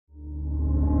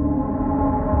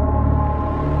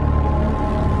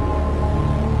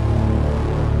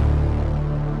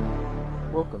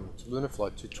Lunar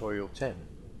Flight Tutorial 10,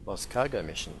 Lost Cargo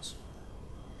Missions.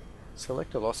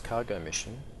 Select a lost cargo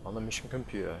mission on the mission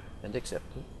computer and accept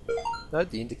it. Note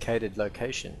the indicated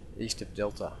location east of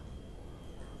Delta.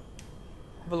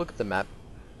 Have a look at the map,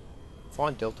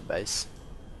 find Delta Base,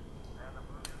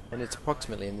 and it's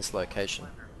approximately in this location.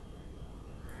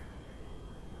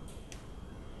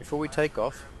 Before we take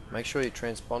off, make sure your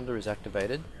transponder is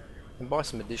activated and buy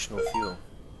some additional fuel.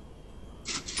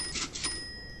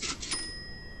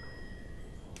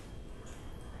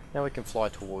 Now we can fly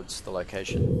towards the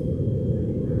location.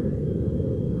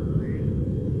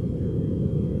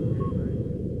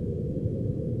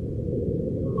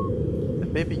 The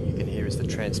beeping you can hear is the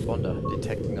transponder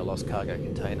detecting a lost cargo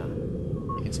container.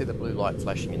 You can see the blue light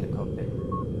flashing in the cockpit.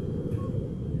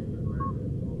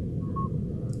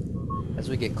 As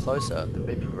we get closer, the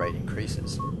beeping rate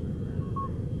increases.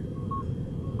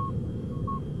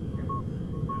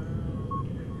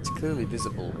 It's clearly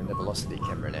visible in the velocity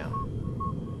camera now.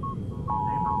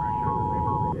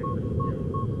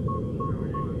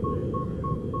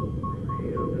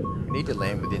 We need to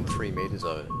land within 3 meters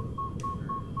of it.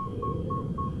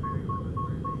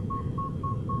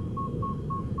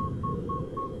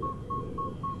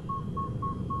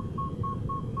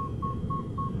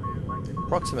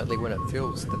 Approximately when it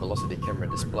fills the velocity camera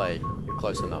display, you're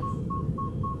close enough.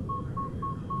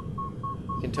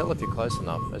 You can tell if you're close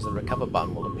enough as the recover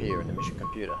button will appear in the mission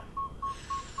computer.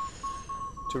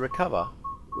 To recover,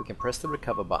 we can press the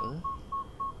recover button,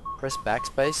 press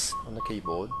backspace on the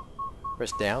keyboard,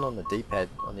 press down on the D-pad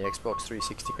on the Xbox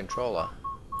 360 controller,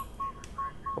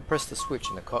 or press the switch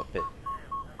in the cockpit.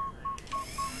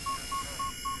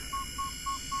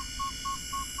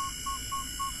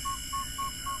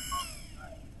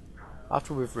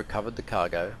 After we've recovered the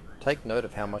cargo, take note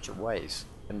of how much it weighs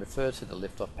and refer to the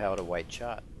lift-off power to weight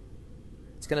chart.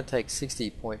 It's going to take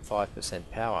 60.5%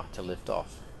 power to lift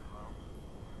off.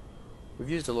 We've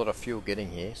used a lot of fuel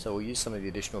getting here, so we'll use some of the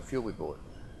additional fuel we bought.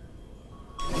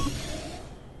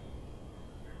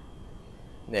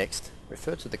 Next,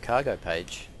 refer to the cargo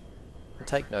page and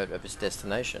take note of its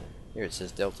destination. Here it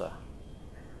says Delta.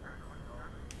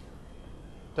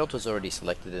 Delta's already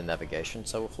selected in navigation,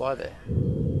 so we'll fly there.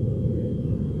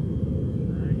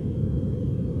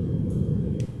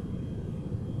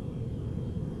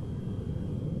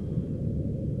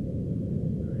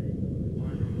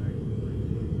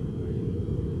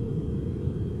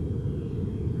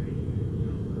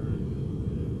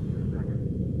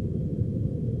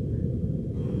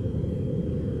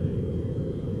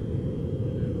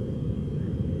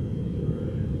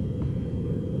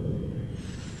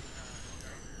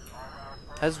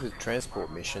 As with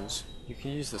transport missions, you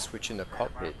can use the switch in the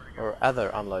cockpit or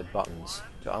other unload buttons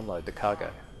to unload the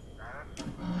cargo.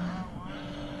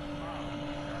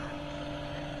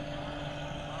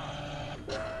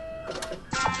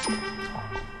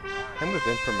 And we've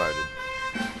been promoted.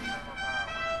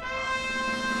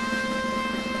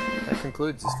 That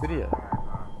concludes this video.